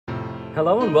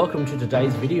Hello and welcome to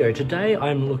today's video. Today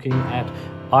I'm looking at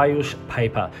Ayush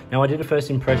Paper. Now I did a first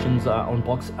impressions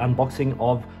unboxing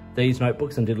of these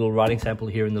notebooks and did a little writing sample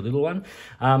here in the little one.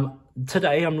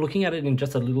 Today I'm looking at it in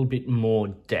just a little bit more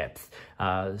depth.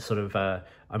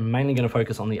 I'm mainly going to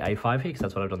focus on the A5 here because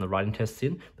that's what I've done the writing tests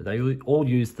in, but they all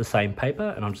use the same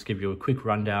paper, and I'll just give you a quick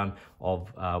rundown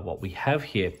of what we have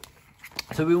here.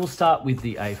 So we will start with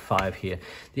the A5 here.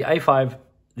 The A5,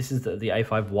 this is the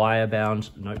A5 wire-bound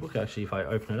notebook. Actually, if I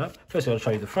open it up, first I'll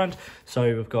show you the front.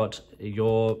 So we've got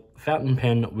your fountain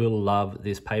pen will love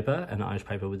this paper, an Ayush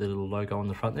paper with a little logo on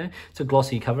the front there. It's a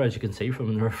glossy cover, as you can see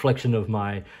from the reflection of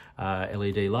my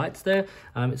LED lights there.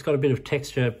 It's got a bit of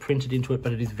texture printed into it,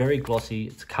 but it is very glossy.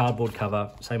 It's a cardboard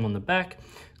cover, same on the back.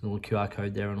 A little QR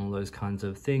code there and all those kinds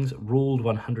of things. Ruled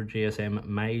 100 GSM,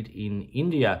 made in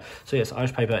India. So yes,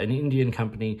 Ayush Paper, an Indian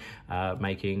company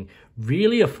making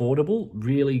really affordable,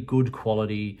 really good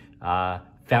quality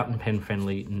fountain pen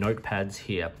friendly notepads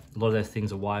here. A lot of those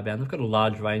things are wire bound. They've got a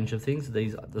large range of things.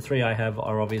 The three I have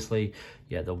are obviously,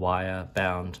 the wire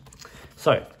bound.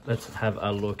 So let's have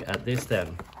a look at this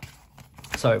then.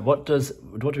 So what do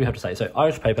we have to say? So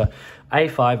Ayush Paper,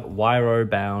 A5 wire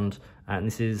bound, and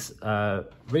this is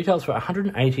retails for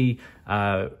 180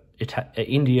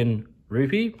 Indian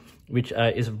rupee, which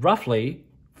is roughly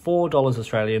 $4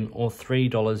 Australian or $3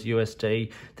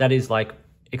 USD. That is like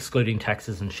excluding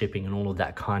taxes and shipping and all of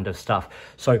that kind of stuff.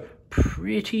 So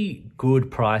pretty good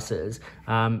prices.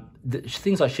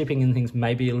 Things like shipping and things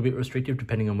may be a little bit restrictive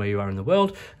depending on where you are in the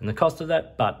world and the cost of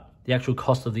that, but the actual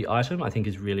cost of the item I think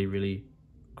is really, really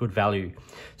good value.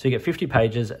 So you get 50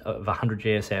 pages of 100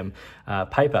 GSM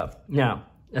paper. Now,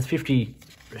 that's 50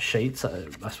 sheets,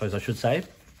 I suppose I should say.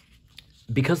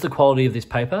 Because the quality of this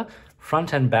paper,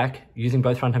 front and back, using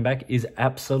both front and back, is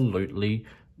absolutely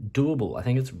doable. I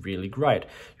think it's really great.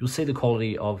 You'll see the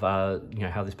quality of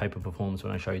how this paper performs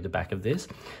when I show you the back of this.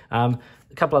 A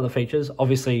couple other features.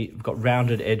 Obviously, we've got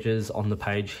rounded edges on the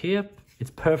page here. It's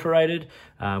perforated,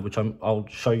 which I'll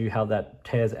show you how that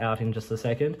tears out in just a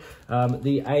second.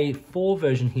 The A4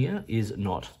 version here is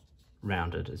not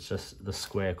rounded. It's just the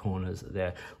square corners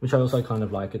there, which I also kind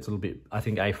of like. It's a little bit, I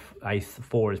think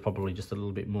A4 is probably just a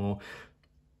little bit more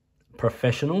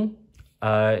professional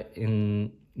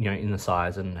in the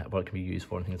size and what it can be used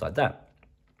for and things like that.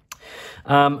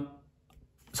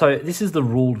 So this is the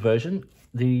ruled version.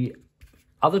 The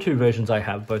other two versions I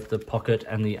have, both the Pocket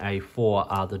and the A4,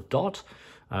 are the Dot,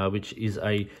 which is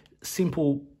a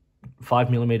simple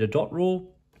 5mm dot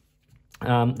rule.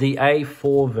 The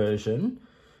A4 version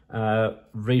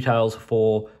retails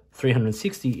for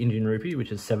 360 Indian rupee,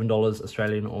 which is $7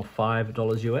 Australian or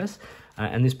 $5 US.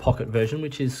 And this Pocket version,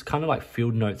 which is kind of like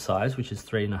field note size, which is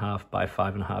 3.5 by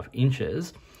 5.5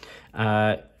 inches.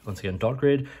 Once again, dot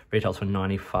grid, retails for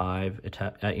 95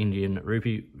 Indian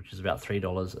rupee, which is about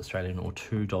 $3 Australian or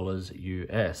 $2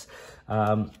 US.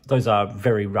 Those are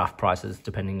very rough prices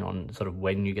depending on sort of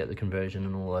when you get the conversion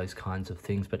and all those kinds of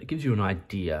things, but it gives you an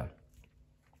idea.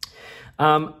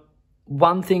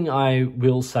 One thing I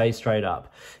will say straight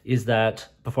up is that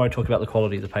before I talk about the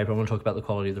quality of the paper, I want to talk about the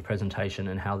quality of the presentation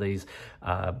and how these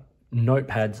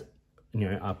notepads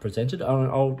are presented.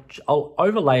 I'll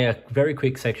overlay a very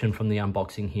quick section from the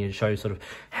unboxing here to show sort of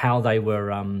how they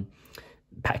were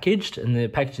packaged, and they're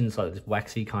packaged in sort of this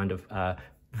waxy kind of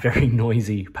very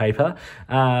noisy paper,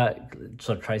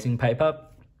 sort of tracing paper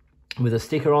with a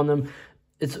sticker on them.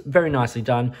 It's very nicely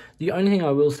done. The only thing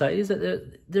I will say is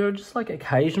that there are just like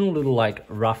occasional little like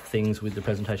rough things with the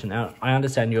presentation. Now, I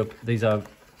understand these are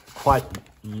quite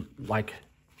like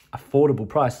affordable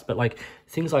price, but like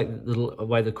things like the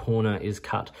way the corner is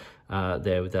cut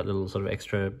there with that little sort of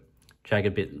extra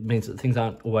jagged bit means that things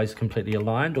aren't always completely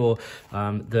aligned, or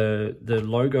the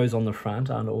logos on the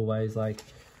front aren't always like,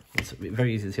 it's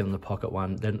very easy to see on the Pocket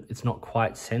one, then it's not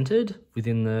quite centered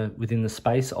within the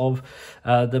space of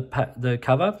the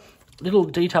cover. Little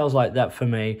details like that for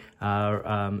me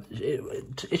are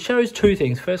it shows two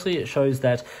things. Firstly, it shows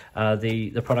that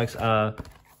the products are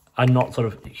not sort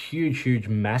of huge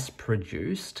mass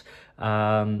produced,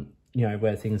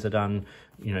 where things are done,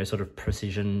 sort of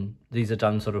precision. These are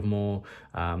done sort of more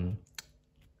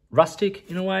rustic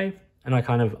in a way, and I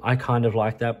kind of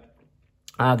like that.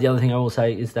 The other thing I will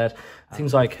say is that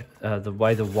things like the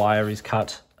way the wire is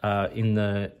cut is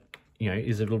a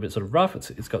little bit sort of rough.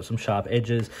 It's got some sharp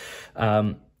edges.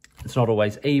 It's not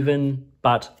always even,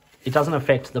 but it doesn't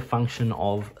affect the function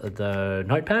of the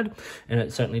notepad, and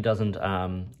it certainly doesn't,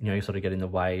 sort of get in the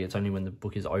way. It's only when the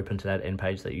book is open to that end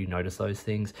page that you notice those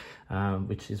things,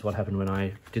 which is what happened when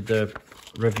I did the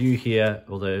review here,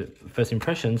 or the first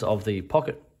impressions of the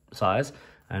Pocket size.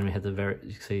 and we had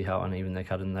you see how uneven they're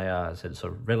cut, and they are sort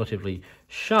of relatively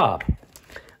sharp.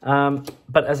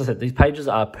 But as I said, these pages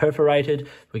are perforated.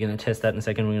 We're going to test that in a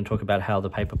second. We're going to talk about how the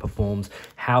paper performs,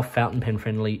 how fountain pen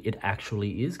friendly it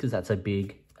actually is, because that's a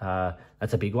big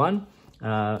one.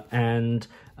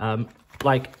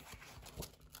 Like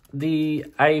the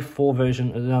A4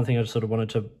 version, another thing I just sort of wanted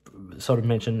to sort of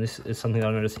mention, this is something I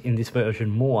noticed in this version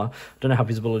more. I don't know how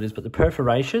visible it is, but the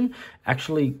perforation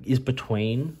actually is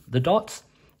between the dots.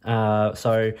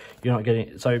 So you're not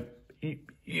getting, so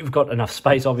you've got enough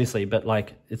space obviously, but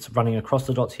like it's running across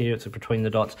the dots here, it's between the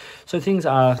dots. So things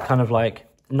are kind of like,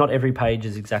 not every page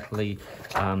is exactly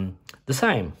the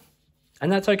same.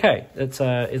 And that's okay. It's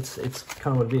kind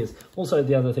of what it is. Also,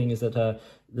 the other thing is that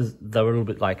they were a little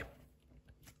bit like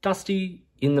dusty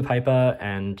in the paper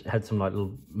and had some like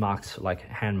little marks, like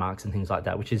hand marks and things like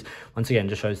that, which is, once again,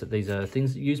 just shows that these are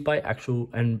things used by actual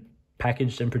and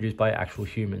packaged and produced by actual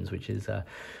humans, which is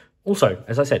also,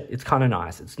 as I said, it's kind of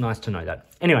nice. It's nice to know that.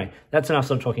 Anyway, that's enough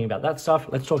sort of talking about that stuff.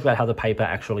 Let's talk about how the paper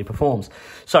actually performs.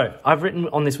 So I've written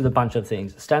on this with a bunch of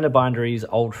things. Standard Bindery's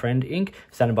Old Friend ink.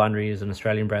 Standard Bindery is an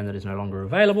Australian brand that is no longer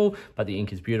available, but the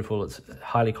ink is beautiful. It's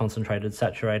highly concentrated,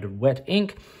 saturated, wet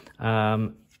ink.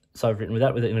 So I've written with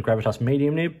that in a Gravitas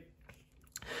medium nib.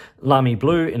 Lamy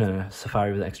Blue in a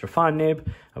Safari with an extra fine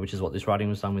nib, which is what this writing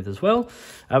was done with as well.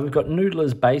 We've got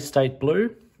Noodler's Bay State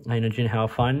Blue in a Jinhao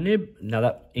fine nib. Now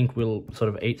that ink will sort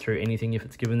of eat through anything if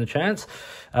it's given the chance.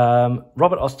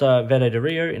 Robert Oster Verde de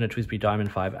Rio in a TWSBI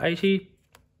Diamond 580.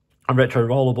 A Retro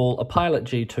Rollerball, a Pilot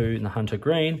G2 in the Hunter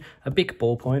Green, a Bic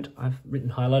ballpoint. I've written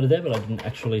highlighted there, but I didn't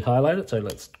actually highlight it, so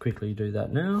let's quickly do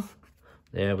that now.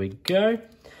 There we go.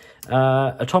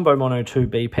 A Tombow Mono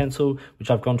 2B pencil, which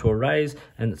I've gone to erase,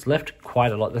 and it's left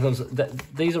quite a lot.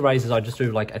 These erasers I just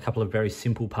do like a couple of very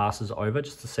simple passes over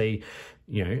just to see,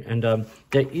 you know, and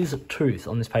there is a tooth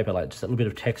on this paper, like just a little bit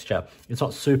of texture. It's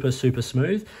not super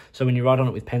smooth, so when you write on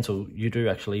it with pencil, you do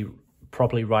actually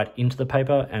properly write into the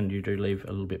paper, and you do leave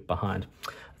a little bit behind.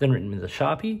 I've then written with a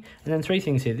Sharpie, and then three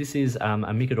things here. This is a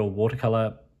Mikador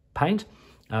watercolor paint.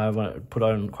 I want to put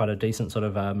on quite a decent sort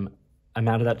of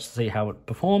amount of that just to see how it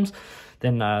performs.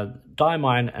 Then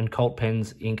Diamine and Colt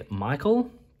Pens ink Michael,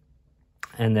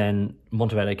 and then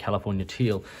Monteverde California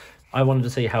Teal. I wanted to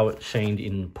see how it sheened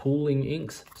in pooling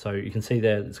inks. So you can see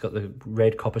there it's got the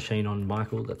red copper sheen on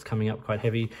Michael that's coming up quite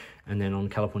heavy, and then on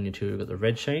California Teal you've got the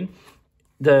red sheen.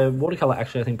 The watercolor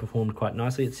actually I think performed quite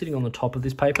nicely. It's sitting on the top of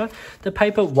this paper. The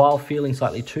paper, while feeling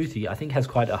slightly toothy, I think has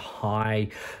quite a high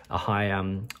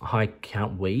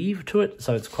count weave to it.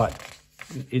 So it's quite,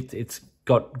 it's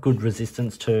got good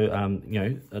resistance to you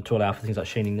know, to allow for things like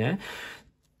sheening there.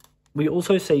 We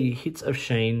also see hits of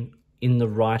sheen in the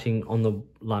writing on the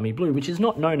Lamy Blue, which is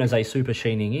not known as a super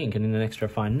sheening ink and in an extra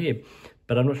fine nib,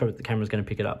 but I'm not sure if the camera's going to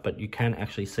pick it up, but you can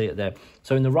actually see it there.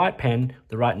 So in the right pen,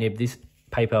 the right nib, this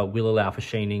paper will allow for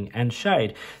sheening and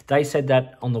shade. They said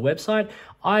that on the website.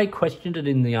 I questioned it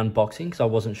in the unboxing because I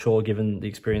wasn't sure given the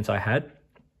experience I had.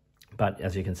 But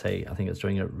as you can see, I think it's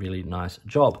doing a really nice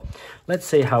job. Let's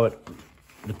see how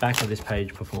the back of this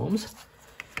page performs.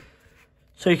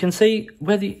 So you can see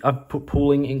where I've put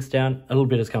pooling inks down, a little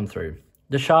bit has come through.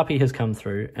 The Sharpie has come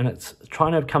through, and it's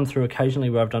trying to come through occasionally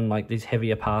where I've done like these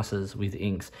heavier passes with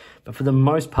inks. But for the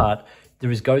most part, there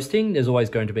is ghosting. There's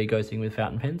always going to be ghosting with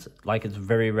fountain pens. Like, it's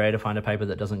very rare to find a paper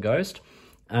that doesn't ghost.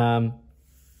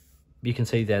 You can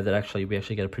see there that we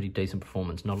actually get a pretty decent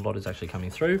performance. Not a lot is actually coming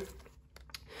through,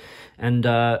 and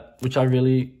which I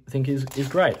really think is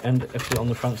great. And actually on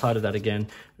the front side of that, again,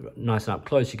 nice and up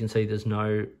close, you can see there's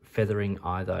no feathering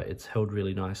either. It's held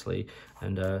really nicely,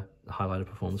 and the highlighter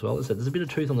performs well. As I said, there's a bit of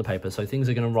tooth on the paper, so things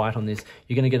are going to write on this.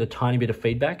 You're going to get a tiny bit of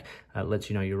feedback. Lets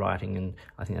you know you're writing, and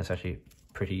I think that's actually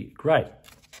pretty great.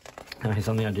 Now here's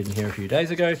something I did in here a few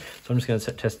days ago, so I'm just going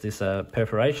to test this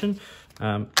perforation.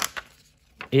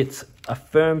 It's a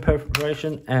firm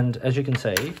perforation, and as you can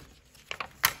see,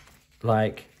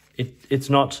 like it's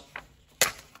not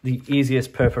the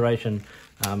easiest perforation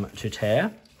to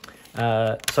tear.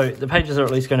 So the pages are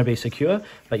at least going to be secure,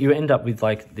 but you end up with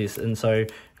like this, and so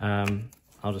I'm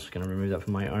just going to remove that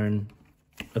from my own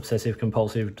obsessive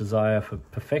compulsive desire for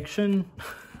perfection.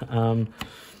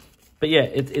 But yeah,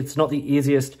 it's not the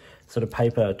easiest sort of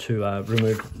paper to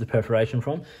remove the perforation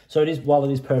from. So it is, while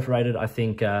it is perforated, I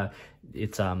think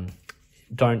it's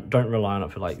don't rely on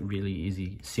it for like really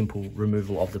easy, simple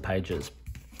removal of the pages.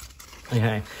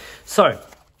 Okay, so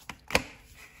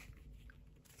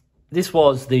this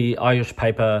was the Ayush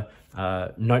Paper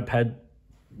notepad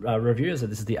review. So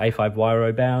this is the A5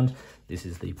 Wiro bound. This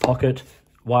is the Pocket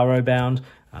Wiro bound.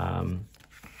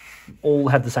 All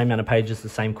have the same amount of pages, the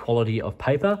same quality of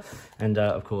paper, and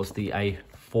of course the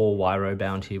 4 wiro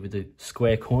bound here with the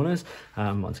square corners,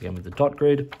 once again with the dot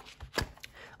grid.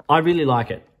 I really like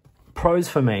it. Pros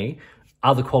for me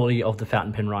are the quality of the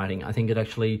fountain pen writing. I think it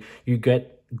actually, you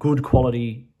get good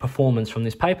quality performance from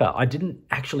this paper. I didn't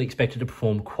actually expect it to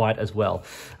perform quite as well,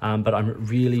 but I'm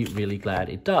really, really glad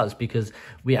it does, because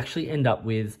we actually end up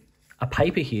with a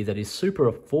paper here that is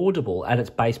super affordable at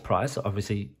its base price,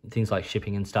 obviously things like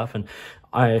shipping and stuff, and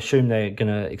I assume they're going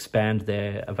to expand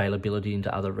their availability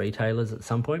into other retailers at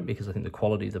some point, because I think the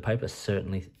quality of the paper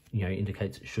certainly, you know,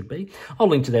 indicates it should be. I'll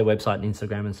link to their website and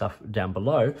Instagram and stuff down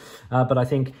below, but I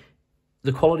think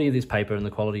the quality of this paper and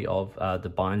the quality of the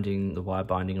binding, the wire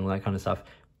binding and all that kind of stuff,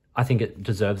 I think it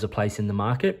deserves a place in the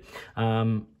market.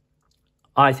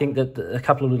 I think that a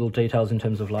couple of little details in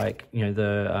terms of, like, you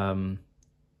know,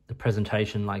 the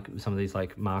presentation, like some of these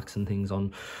like marks and things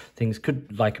on things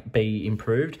could like be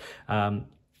improved. I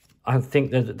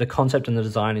think that the concept and the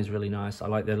design is really nice. I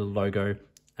like their logo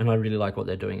and I really like what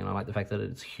they're doing, and I like the fact that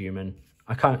it's human.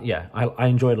 I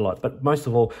enjoy it a lot, but most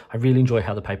of all, I really enjoy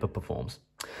how the paper performs.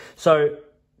 So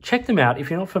check them out. If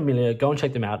you're not familiar, go and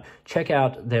check them out. Check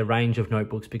out their range of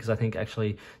notebooks, because I think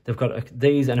actually they've got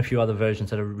these and a few other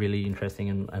versions that are really interesting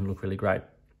and look really great.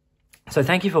 So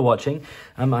thank you for watching.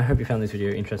 I hope you found this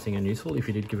video interesting and useful. If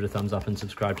you did, give it a thumbs up and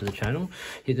subscribe to the channel.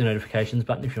 Hit the notifications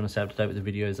button if you want to stay up to date with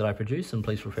the videos that I produce, and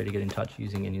please feel free to get in touch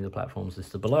using any of the platforms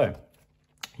listed below.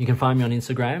 You can find me on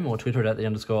Instagram or Twitter at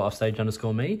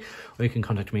 @_offstage_me, or you can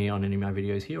contact me on any of my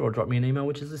videos here, or drop me an email,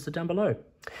 which is listed down below.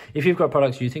 If you've got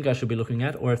products you think I should be looking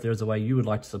at, or if there is a way you would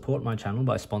like to support my channel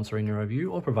by sponsoring a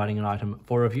review or providing an item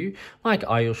for review, like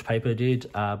Ayush Paper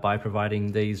did by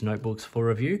providing these notebooks for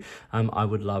review, I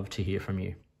would love to hear from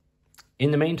you.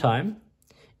 In the meantime,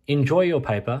 enjoy your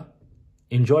paper,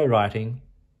 enjoy writing,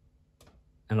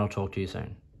 and I'll talk to you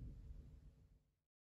soon.